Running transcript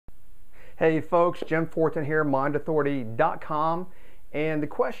Hey folks, Jim Fortin here, mindauthority.com, and the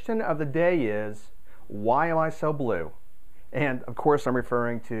question of the day is, why am I so blue? And of course I'm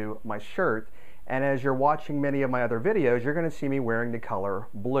referring to my shirt, and as you're watching many of my other videos, you're going to see me wearing the color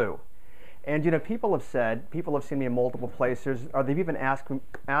blue. And you know, people have seen me in multiple places, or they've even asked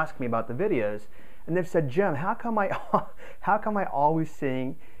me about the videos, and they've said, Jim, how come I always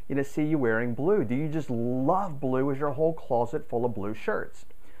see you wearing blue? Do you just love blue? Is your whole closet full of blue shirts?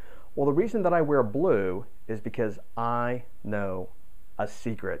 Well, the reason that I wear blue is because I know a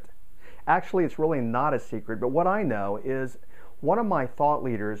secret. Actually, it's really not a secret, but what I know is one of my thought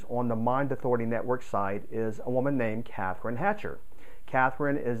leaders on the Mind Authority Network site is a woman named Catherine Hatcher.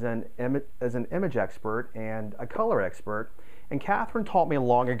 Catherine is an image expert and a color expert, and Catherine taught me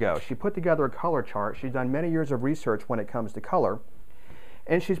long ago. She put together a color chart. She's done many years of research when it comes to color,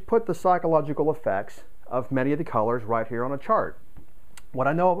 and she's put the psychological effects of many of the colors right here on a chart. What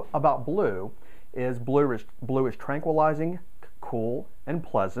I know about blue is blue is tranquilizing, cool, and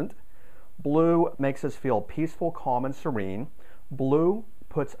pleasant. Blue makes us feel peaceful, calm, and serene. Blue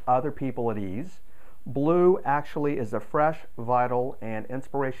puts other people at ease. Blue actually is a fresh, vital, and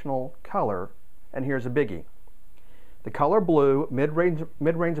inspirational color. And here's a biggie. The color blue,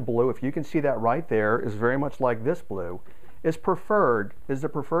 mid-range blue, if you can see that right there, is very much like this blue, is the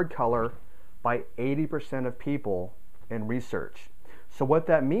preferred color by 80% of people in research. So what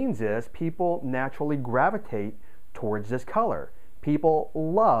that means is people naturally gravitate towards this color. People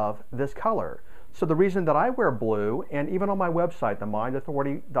love this color. So the reason that I wear blue, and even on my website, the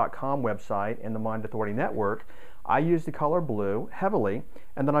mindauthority.com website and the Mind Authority Network, I use the color blue heavily,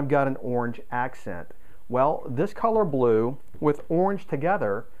 and then I've got an orange accent. Well, this color blue with orange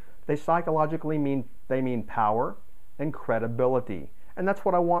together, they psychologically mean power and credibility. And that's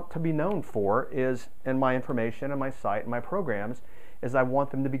what I want to be known for is in my information and my site and my programs, is I want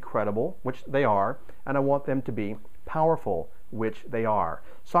them to be credible, which they are, and I want them to be powerful, which they are.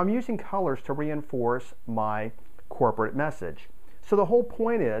 So I'm using colors to reinforce my corporate message. So the whole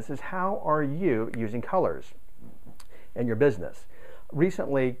point is how are you using colors in your business?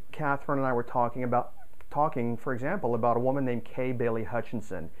 Recently, Catherine and I were talking, for example, about a woman named Kay Bailey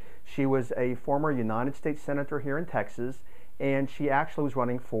Hutchinson. She was a former United States Senator here in Texas, and she actually was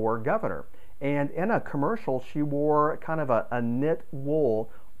running for governor. And in a commercial, she wore kind of a knit wool,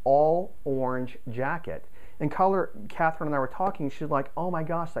 all orange jacket. And Catherine and I were talking, she's like, oh my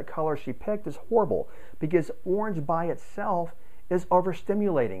gosh, that color she picked is horrible because orange by itself is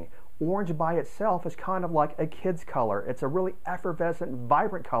overstimulating. Orange by itself is kind of like a kid's color. It's a really effervescent,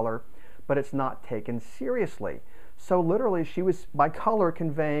 vibrant color, but it's not taken seriously. So literally, she was, by color,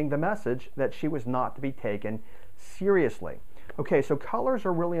 conveying the message that she was not to be taken seriously. Okay, so colors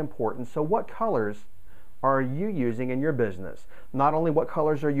are really important. So what colors are you using in your business? Not only what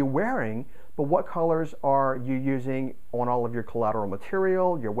colors are you wearing, but what colors are you using on all of your collateral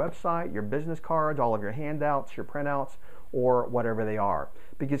material, your website, your business cards, all of your handouts, your printouts, or whatever they are.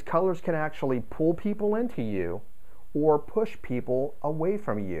 Because colors can actually pull people into you or push people away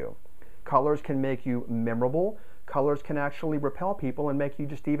from you. Colors can make you memorable. Colors can actually repel people and make you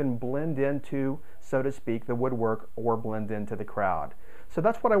just even blend into, so to speak, the woodwork or blend into the crowd. So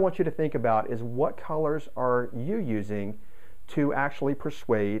that's what I want you to think about is what colors are you using to actually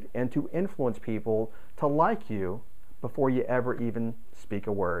persuade and to influence people to like you before you ever even speak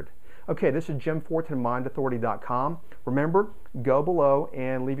a word. Okay, this is Jim Fortin, mindauthority.com. Remember, go below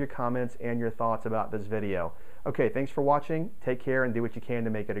and leave your comments and your thoughts about this video. Okay, thanks for watching. Take care and do what you can to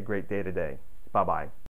make it a great day today. Bye-bye.